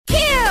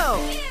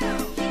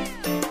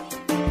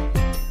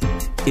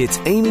It's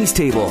Amy's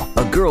Table,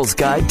 a girl's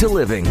guide to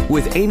living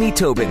with Amy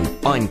Tobin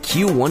on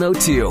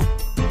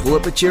Q102. Pull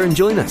up a chair and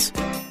join us.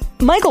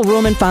 Michael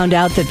Ruhlman found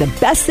out that the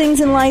best things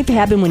in life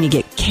happen when you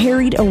get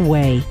carried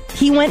away.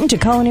 He went into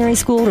culinary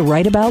school to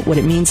write about what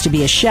it means to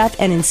be a chef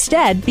and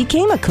instead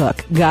became a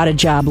cook. Got a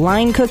job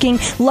line cooking,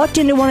 lucked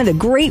into one of the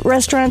great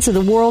restaurants of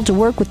the world to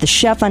work with the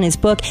chef on his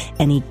book,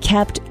 and he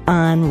kept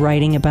on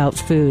writing about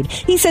food.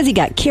 He says he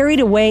got carried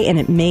away and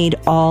it made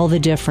all the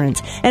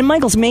difference. And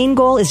Michael's main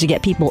goal is to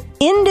get people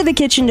into the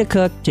kitchen to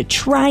cook, to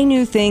try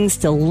new things,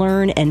 to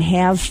learn and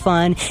have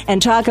fun,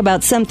 and talk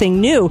about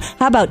something new.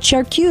 How about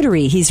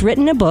charcuterie? He's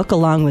written a book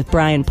along with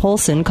Brian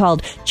Polson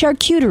called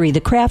Charcuterie, the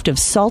Craft of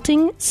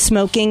Salting,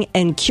 Smoking,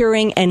 and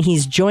Curing, and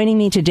he's joining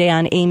me today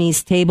on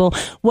Amy's Table.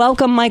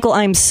 Welcome, Michael.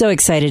 I'm so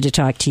excited to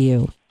talk to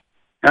you.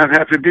 I'm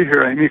happy to be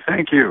here, Amy.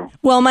 Thank you.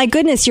 Well, my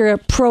goodness, you're a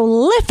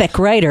prolific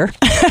writer.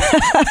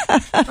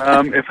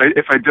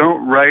 If I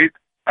don't write,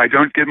 I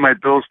don't get my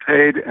bills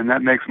paid, and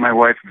that makes my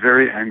wife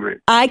very angry.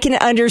 I can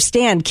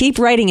understand. Keep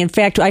writing. In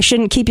fact, I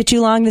shouldn't keep you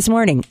too long this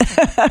morning.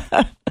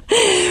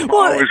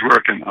 Well,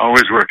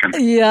 always working.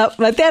 Yeah,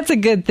 but that's a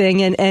good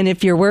thing. And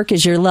if your work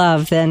is your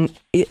love, then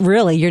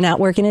really you're not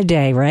working a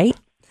day, right?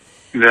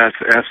 That's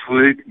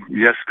absolutely,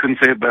 yes, couldn't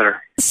say it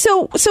better.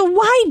 So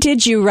why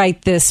did you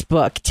write this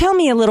book? Tell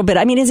me a little bit.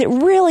 I mean, is it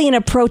really an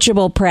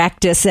approachable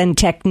practice and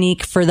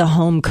technique for the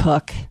home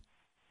cook?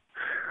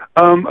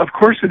 Of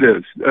course it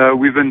is.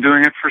 We've been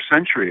doing it for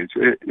centuries.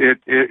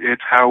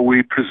 It's how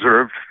we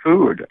preserved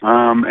food.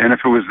 And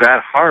if it was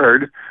that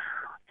hard,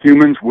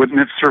 humans wouldn't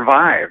have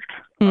survived.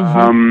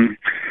 Mm-hmm.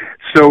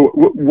 So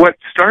what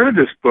started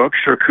this book,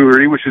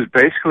 Charcuterie, which is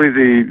basically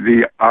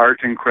the art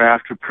and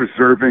craft of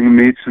preserving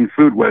meats and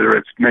food, whether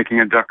it's making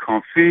a duck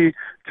confit,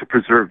 to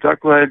preserve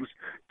duck legs,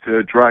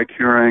 to dry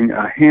curing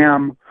a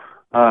ham,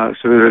 so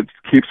that it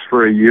keeps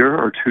for a year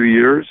or 2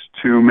 years,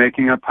 to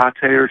making a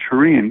pâté or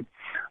terrine.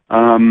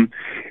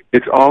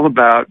 It's all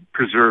about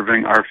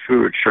preserving our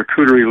food.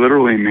 Charcuterie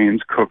literally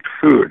means cooked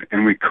food,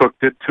 and we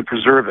cooked it to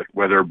preserve it,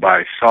 whether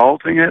by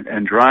salting it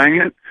and drying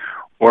it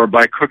or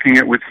by cooking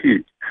it with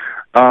heat.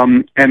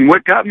 And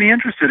what got me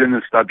interested in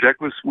this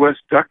subject was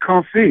duck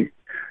confit.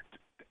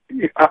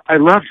 I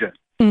loved it.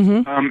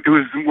 Mm-hmm. It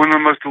was one of the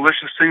most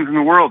delicious things in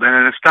the world, and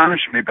it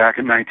astonished me back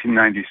in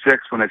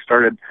 1996 when I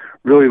started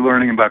really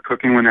learning about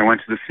cooking when I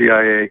went to the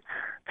CIA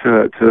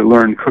to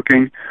learn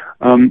cooking.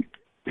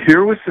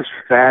 Here was this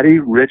fatty,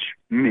 rich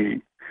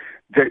meat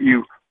that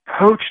you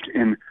poached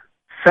in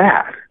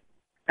fat,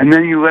 and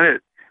then you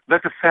let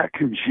the fat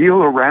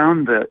congeal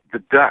around the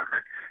duck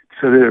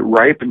so that it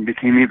ripened,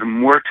 became even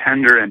more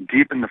tender and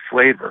deepened the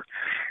flavor.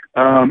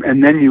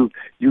 And then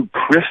you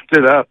crisped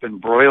it up and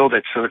broiled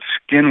it so its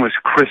skin was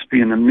crispy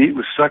and the meat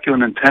was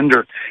succulent and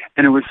tender,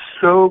 and it was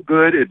so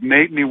good it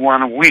made me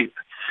want to weep.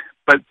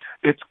 But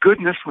its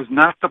goodness was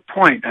not the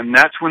point, and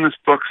that's when this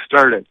book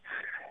started.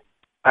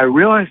 I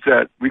realized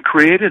that we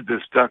created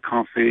this duck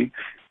confit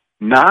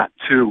not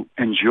to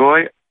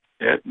enjoy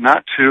it,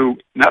 not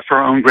for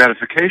our own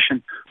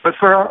gratification, but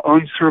for our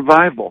own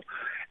survival.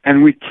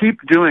 And we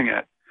keep doing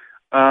it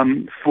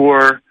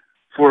for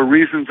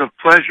reasons of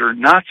pleasure,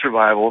 not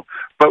survival.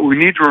 But we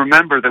need to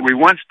remember that we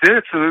once did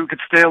it so that we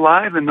could stay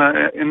alive in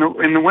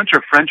the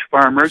winter. French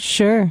farmers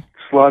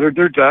slaughtered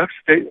their ducks.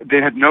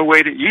 They had no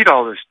way to eat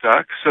all this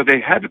duck, so they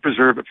had to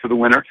preserve it for the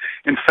winter.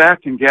 In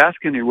fact, in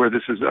Gascony, where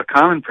this is a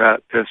common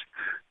practice,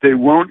 they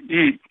won't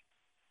eat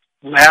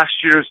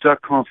last year's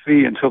duck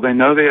confit until they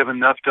know they have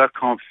enough duck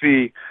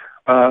confit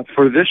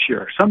for this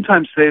year,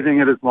 sometimes saving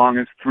it as long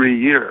as 3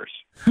 years.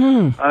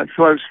 So I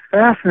was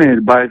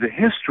fascinated by the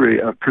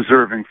history of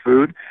preserving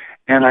food,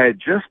 and I had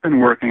just been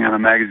working on a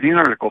magazine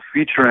article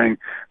featuring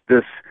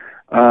this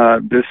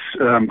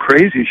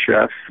crazy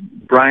chef,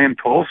 Brian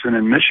Polson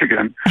in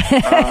Michigan,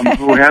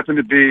 who happened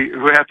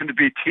to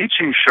be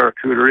teaching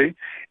charcuterie,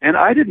 and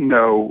I had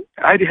no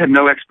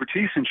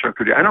expertise in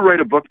charcuterie. I don't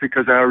write a book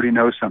because I already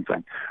know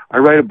something. I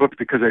write a book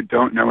because I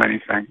don't know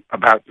anything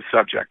about the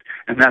subject,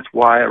 and that's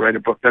why I write a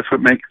book. That's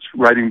what makes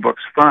writing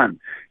books fun,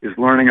 is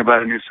learning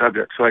about a new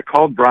subject. So I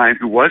called Brian,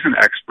 who was an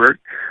expert,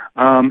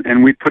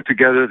 and we put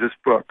together this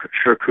book,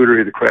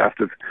 Charcuterie, the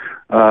Craft of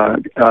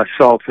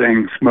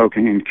Salting,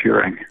 Smoking, and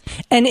Curing.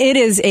 And it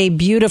is a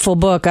beautiful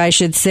book, I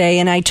should say.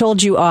 And I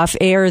told you off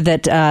air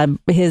that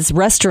his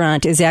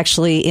restaurant is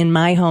actually in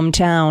my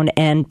hometown,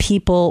 and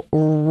people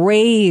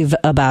rave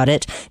about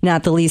it,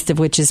 not the least of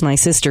which is my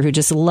sister, who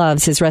just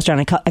loves his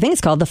restaurant. I think it's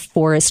called the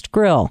Forest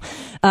Grill.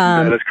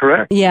 That is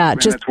correct. Yeah.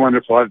 It's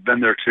wonderful. I've been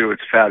there, too.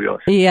 It's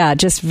fabulous. Yeah,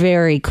 just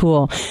very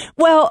cool.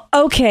 Well,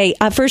 okay.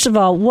 First of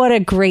all, what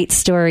a great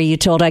story you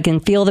told. I can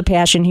feel the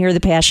passion, hear the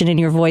passion in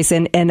your voice,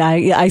 and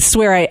I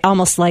swear I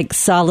almost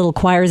saw little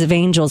choirs of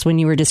angels when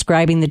you were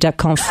describing the duck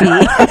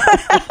confit.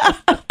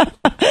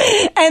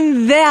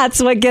 And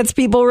that's what gets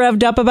people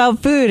revved up about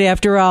food,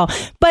 after all.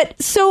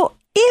 But so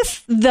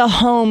if the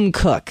home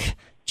cook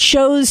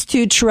chose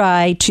to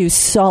try to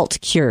salt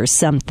cure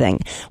something,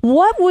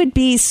 what would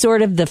be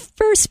sort of the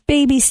first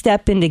baby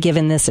step into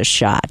giving this a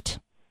shot?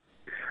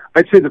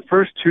 I'd say the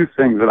first two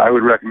things that I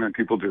would recommend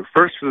people do.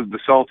 First is the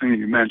salting that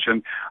you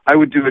mentioned. I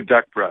would do a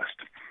duck breast.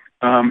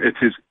 It's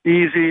as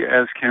easy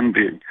as can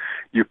be.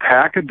 You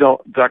pack a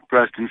duck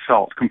breast in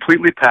salt,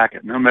 completely pack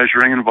it, no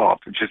measuring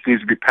involved. It just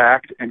needs to be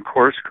packed in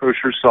coarse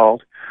kosher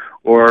salt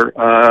or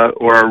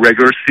a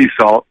regular sea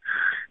salt,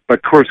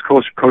 but coarse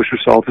kosher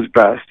salt is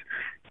best,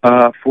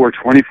 for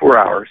 24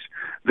 hours.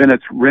 Then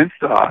it's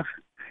rinsed off,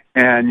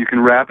 and you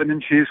can wrap it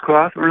in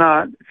cheesecloth or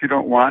not if you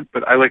don't want,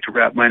 but I like to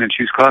wrap mine in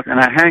cheesecloth, and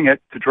I hang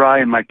it to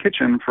dry in my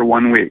kitchen for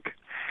 1 week.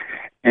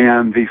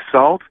 And the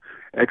salt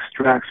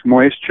extracts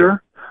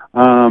moisture,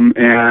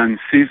 and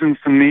seasons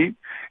the meat,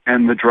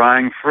 and the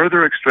drying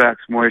further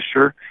extracts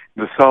moisture.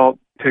 The salt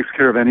takes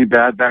care of any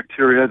bad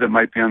bacteria that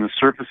might be on the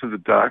surface of the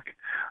duck,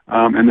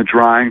 and the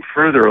drying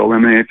further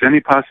eliminates any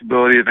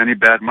possibility of any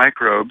bad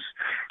microbes,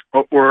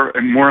 or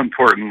and more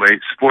importantly,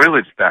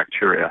 spoilage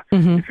bacteria.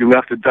 Mm-hmm. If you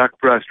left a duck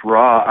breast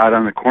raw out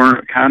on the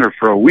counter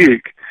for a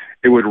week,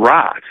 it would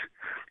rot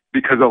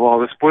because of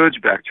all the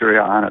spoilage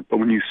bacteria on it. But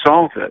when you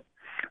salt it,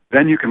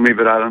 then you can leave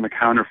it out on the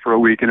counter for a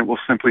week, and it will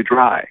simply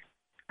dry.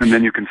 And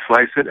then you can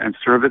slice it and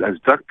serve it as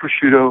duck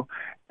prosciutto,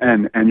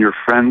 and your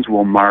friends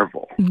will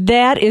marvel.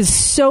 That is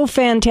so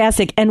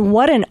fantastic. And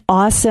what an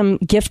awesome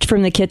gift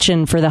from the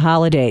kitchen for the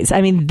holidays.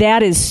 I mean,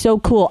 that is so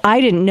cool.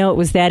 I didn't know it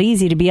was that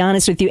easy, to be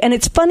honest with you. And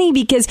it's funny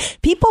because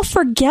people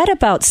forget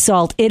about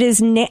salt.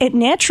 It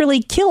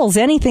naturally kills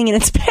anything in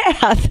its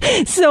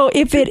path. So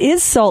if it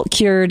is salt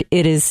cured,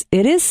 it is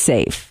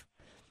safe.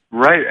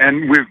 Right.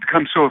 And we've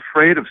become so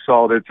afraid of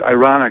salt. It's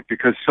ironic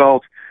because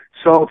salt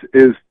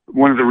is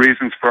one of the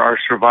reasons for our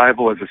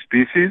survival as a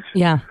species.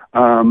 Yeah.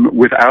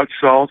 Without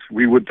salt,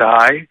 we would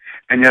die,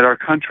 and yet our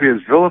country has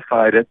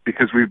vilified it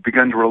because we've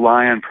begun to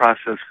rely on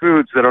processed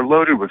foods that are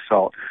loaded with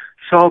salt.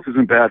 Salt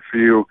isn't bad for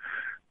you.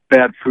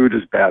 Bad food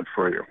is bad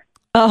for you.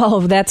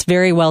 Oh, that's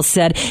very well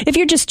said. If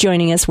you're just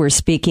joining us, we're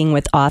speaking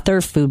with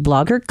author, food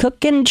blogger,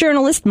 cook, and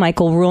journalist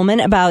Michael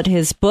Ruhlman about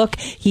his book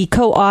he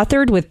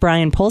co-authored with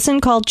Brian Polson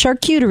called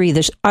Charcuterie,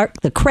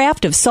 the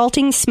Craft of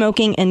Salting,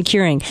 Smoking, and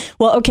Curing.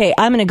 Well, okay,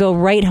 I'm going to go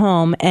right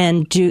home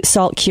and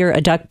salt cure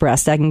a duck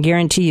breast. I can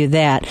guarantee you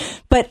that.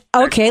 But,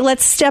 okay,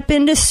 let's step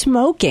into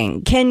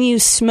smoking. Can you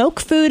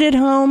smoke food at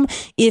home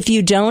if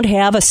you don't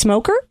have a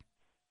smoker?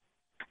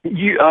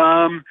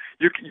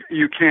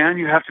 You can.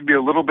 You have to be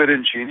a little bit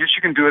ingenious.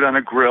 You can do it on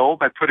a grill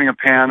by putting a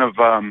pan of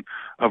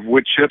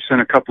wood chips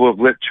and a couple of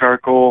lit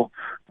charcoals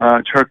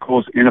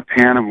in a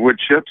pan of wood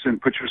chips,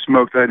 and put your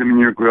smoked item in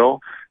your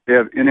grill. They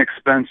have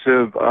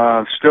inexpensive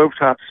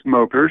stovetop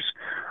smokers,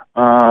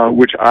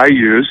 which I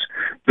use.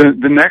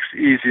 The next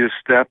easiest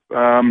step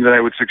that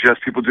I would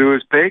suggest people do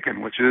is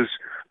bacon, which is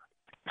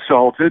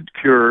salted,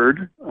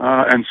 cured,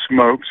 and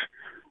smoked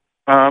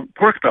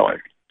pork belly.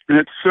 And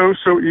it's so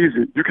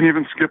easy. You can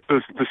even skip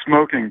the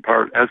smoking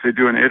part, as they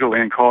do in Italy,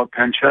 and call it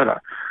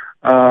pancetta.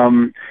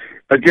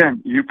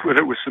 Again, you put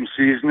it with some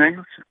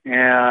seasonings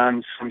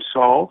and some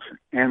salt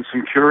and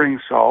some curing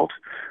salt,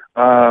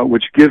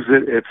 which gives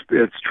it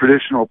its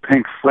traditional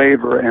pink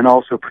flavor and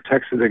also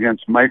protects it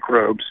against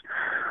microbes.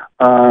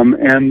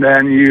 And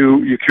then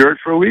you cure it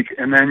for a week,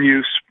 and then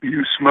you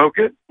smoke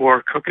it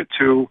or cook it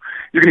to,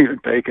 you can even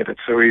bake it,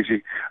 it's so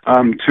easy,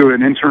 to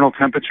an internal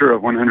temperature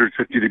of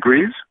 150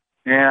 degrees.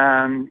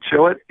 And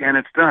chill it, and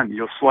it's done.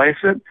 You'll slice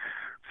it,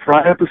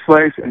 fry up a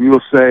slice, and you'll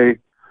say,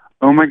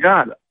 oh my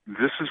God,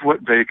 this is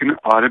what bacon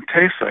ought to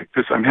taste like.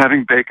 I'm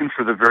having bacon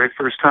for the very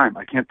first time.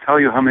 I can't tell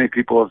you how many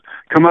people have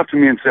come up to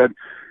me and said,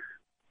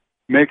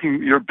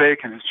 making your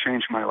bacon has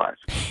changed my life.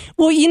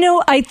 Well,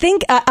 I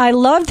think I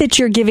love that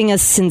you're giving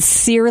us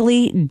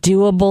sincerely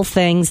doable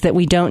things, that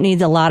we don't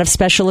need a lot of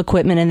special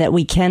equipment, and that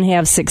we can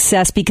have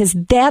success, because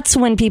that's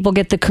when people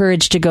get the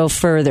courage to go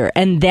further.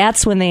 And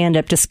that's when they end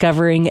up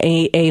discovering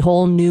a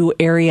whole new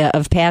area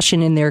of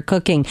passion in their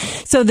cooking.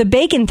 So the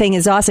bacon thing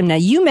is awesome. Now,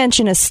 you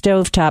mentioned a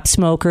stovetop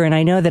smoker, and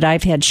I know that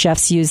I've had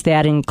chefs use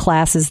that in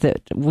classes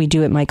that we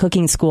do at my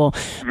cooking school.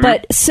 Mm-hmm.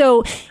 But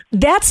so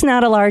that's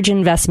not a large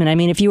investment. I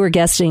mean, if you were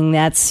guessing,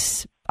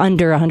 that's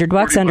under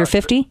 $100, under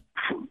 50?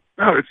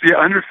 No, it's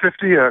under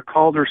 50.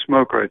 Calder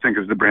Smoker, I think,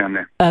 is the brand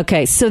name.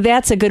 Okay, so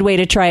that's a good way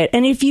to try it.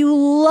 And if you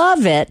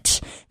love it,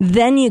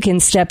 then you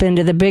can step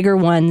into the bigger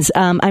ones.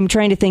 I'm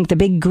trying to think, the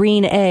big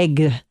green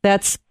egg.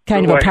 That's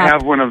kind of a pop. I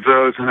have one of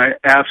those, and I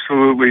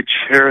absolutely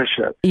cherish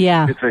it.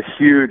 Yeah. It's a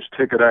huge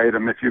ticket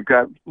item. If you've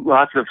got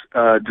lots of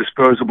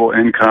disposable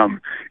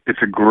income, it's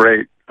a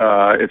great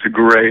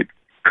Komodo-style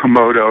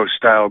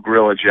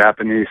grill, a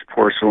Japanese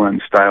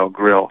porcelain-style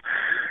grill.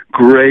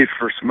 Great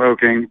for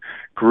smoking,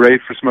 great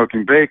for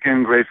smoking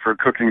bacon, great for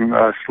cooking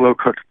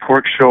slow-cooked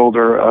pork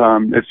shoulder.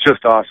 It's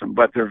just awesome,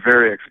 but they're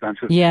very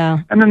expensive.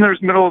 Yeah. And then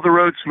there's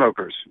middle-of-the-road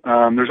smokers.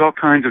 There's all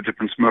kinds of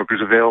different smokers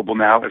available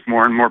now as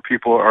more and more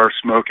people are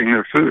smoking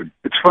their food.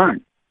 It's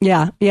fun.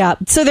 Yeah.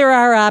 So there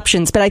are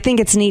options, but I think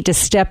it's neat to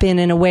step in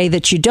a way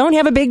that you don't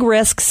have a big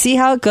risk, see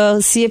how it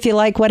goes, see if you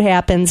like what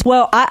happens.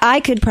 Well, I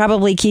could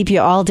probably keep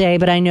you all day,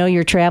 but I know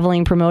you're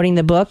traveling, promoting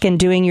the book and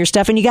doing your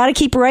stuff, and you got to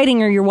keep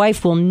writing or your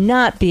wife will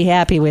not be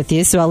happy with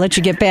you, so I'll let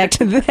you get back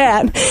to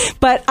that.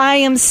 But I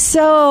am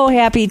so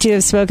happy to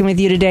have spoken with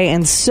you today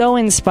and so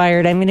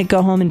inspired. I'm going to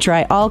go home and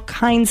try all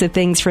kinds of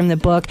things from the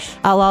book.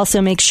 I'll also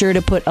make sure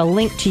to put a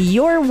link to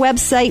your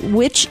website,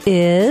 which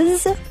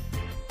is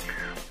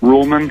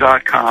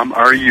Ruhlman.com,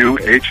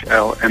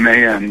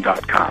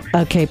 RUHLMAN.com.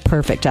 Okay,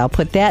 perfect. I'll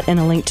put that and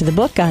a link to the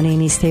book on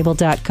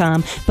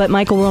amystable.com. But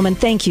Michael Ruhlman,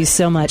 thank you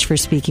so much for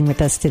speaking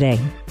with us today.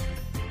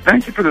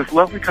 Thank you for this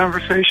lovely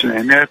conversation,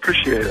 Amy. I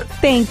appreciate it.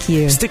 Thank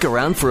you. Stick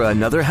around for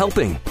another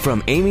helping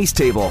from Amy's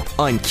Table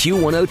on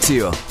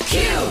Q102.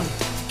 Q!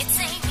 It's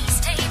Amy's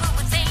Table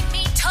with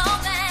Amy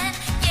Tobin,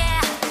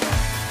 yeah.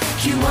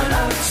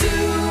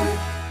 Q102.